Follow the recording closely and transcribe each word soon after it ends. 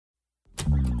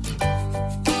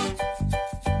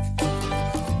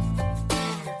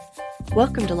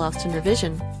Welcome to Lost in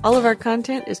Revision. All of our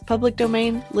content is public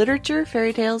domain, literature,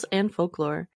 fairy tales, and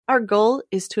folklore. Our goal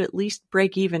is to at least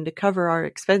break even to cover our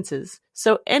expenses,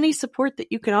 so any support that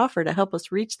you can offer to help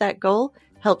us reach that goal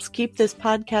helps keep this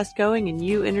podcast going and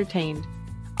you entertained.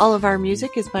 All of our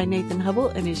music is by Nathan Hubble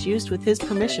and is used with his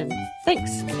permission.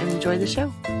 Thanks, and enjoy the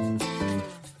show.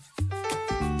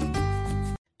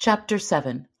 Chapter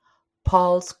 7,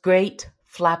 Paul's Great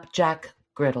Flapjack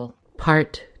Griddle,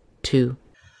 Part 2.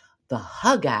 The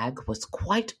hugag was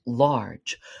quite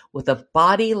large, with a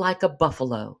body like a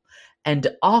buffalo, and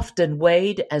often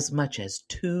weighed as much as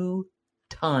 2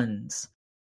 tons.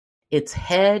 Its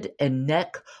head and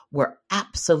neck were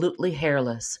absolutely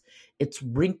hairless. Its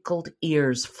wrinkled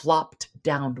ears flopped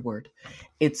downward.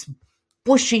 Its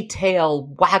bushy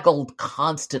tail waggled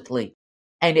constantly,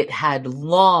 and it had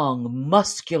long,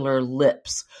 muscular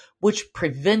lips, which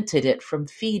prevented it from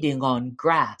feeding on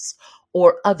grass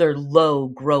or other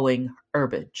low-growing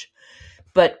herbage,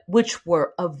 but which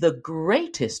were of the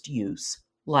greatest use,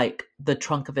 like the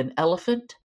trunk of an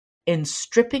elephant, in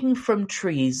stripping from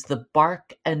trees the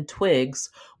bark and twigs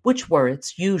which were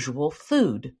its usual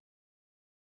food.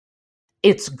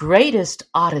 Its greatest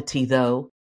oddity,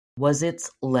 though, was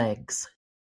its legs.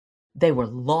 They were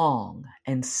long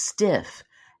and stiff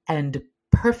and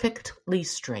perfectly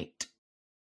straight,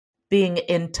 being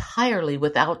entirely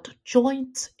without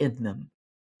joints in them,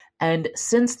 and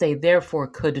since they therefore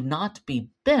could not be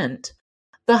bent,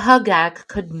 the hugag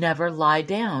could never lie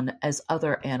down as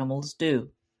other animals do.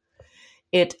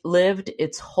 It lived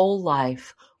its whole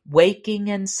life waking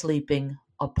and sleeping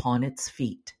upon its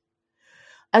feet.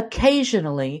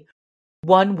 Occasionally,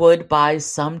 one would by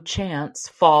some chance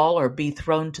fall or be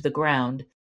thrown to the ground,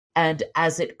 and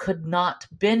as it could not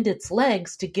bend its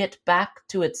legs to get back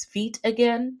to its feet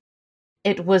again,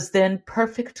 it was then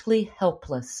perfectly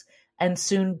helpless and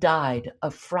soon died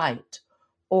of fright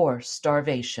or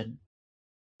starvation.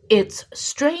 Its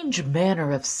strange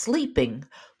manner of sleeping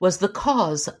was the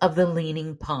cause of the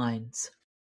leaning pines.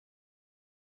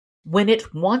 When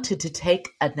it wanted to take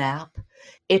a nap,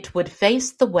 it would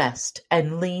face the west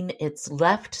and lean its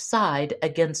left side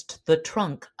against the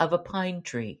trunk of a pine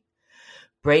tree,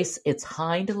 brace its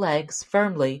hind legs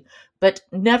firmly, but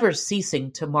never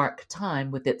ceasing to mark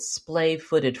time with its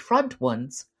splay-footed front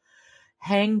ones,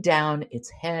 hang down its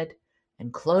head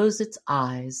and close its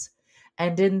eyes,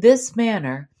 and in this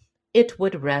manner it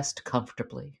would rest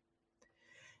comfortably.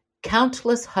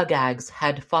 Countless hugags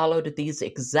had followed these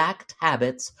exact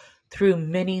habits through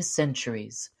many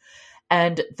centuries,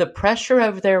 and the pressure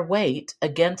of their weight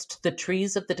against the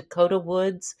trees of the Dakota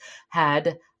woods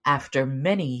had, after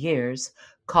many years,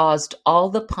 caused all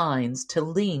the pines to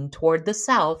lean toward the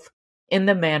south in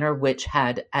the manner which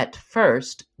had at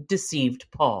first deceived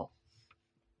Paul.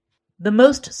 The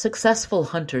most successful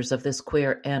hunters of this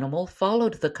queer animal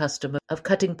followed the custom of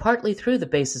cutting partly through the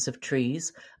bases of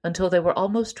trees until they were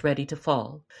almost ready to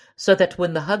fall, so that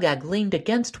when the hugag leaned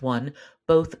against one,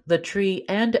 both the tree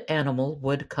and animal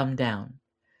would come down.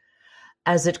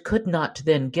 As it could not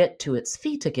then get to its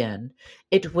feet again,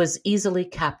 it was easily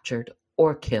captured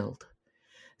or killed.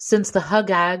 Since the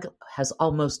hugag has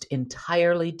almost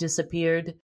entirely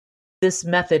disappeared, this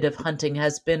method of hunting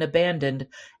has been abandoned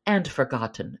and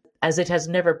forgotten, as it has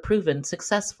never proven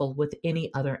successful with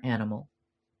any other animal.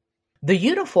 The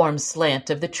uniform slant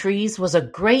of the trees was a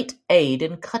great aid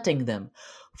in cutting them,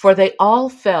 for they all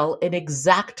fell in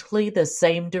exactly the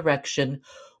same direction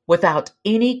without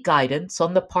any guidance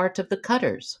on the part of the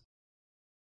cutters.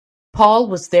 Paul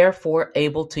was therefore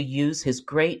able to use his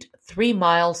great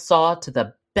 3-mile saw to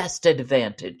the best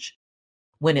advantage.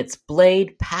 When its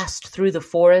blade passed through the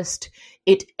forest,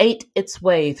 it ate its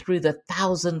way through the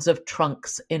thousands of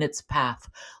trunks in its path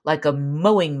like a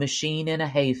mowing machine in a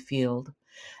hayfield,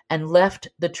 and left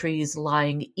the trees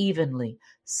lying evenly,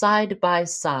 side by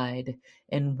side,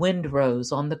 in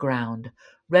windrows on the ground,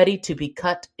 ready to be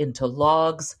cut into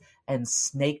logs and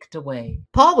snaked away.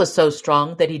 Paul was so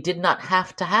strong that he did not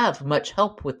have to have much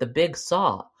help with the big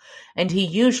saw, and he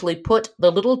usually put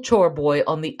the little chore boy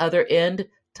on the other end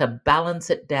to balance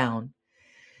it down.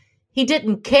 He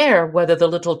didn't care whether the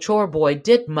little chore boy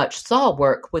did much saw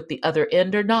work with the other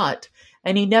end or not,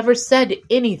 and he never said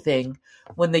anything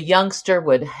when the youngster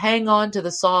would hang on to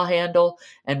the saw handle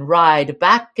and ride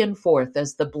back and forth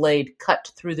as the blade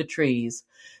cut through the trees.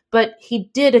 But he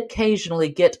did occasionally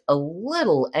get a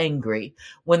little angry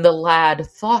when the lad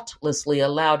thoughtlessly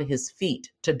allowed his feet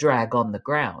to drag on the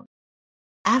ground.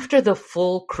 After the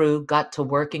full crew got to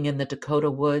working in the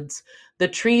Dakota woods, the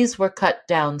trees were cut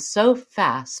down so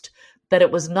fast that it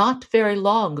was not very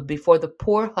long before the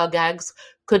poor Hugags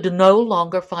could no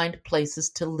longer find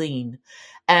places to lean,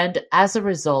 and as a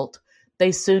result,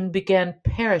 they soon began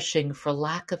perishing for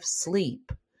lack of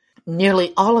sleep.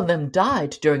 Nearly all of them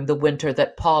died during the winter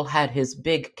that Paul had his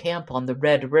big camp on the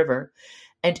Red River,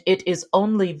 and it is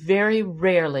only very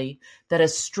rarely that a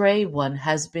stray one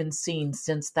has been seen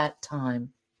since that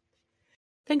time.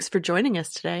 Thanks for joining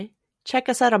us today. Check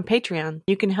us out on Patreon.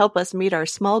 You can help us meet our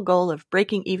small goal of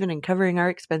breaking even and covering our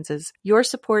expenses. Your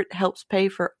support helps pay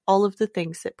for all of the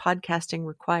things that podcasting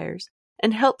requires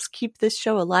and helps keep this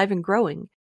show alive and growing.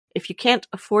 If you can't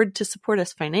afford to support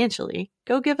us financially,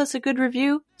 go give us a good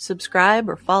review, subscribe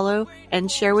or follow,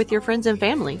 and share with your friends and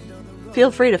family. Feel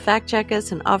free to fact check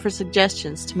us and offer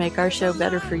suggestions to make our show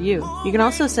better for you. You can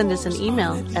also send us an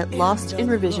email at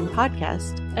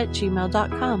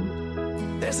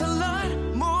lostinrevisionpodcast@gmail.com. There's a lot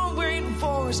more waiting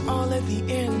for us all at the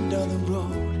end of the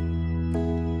road.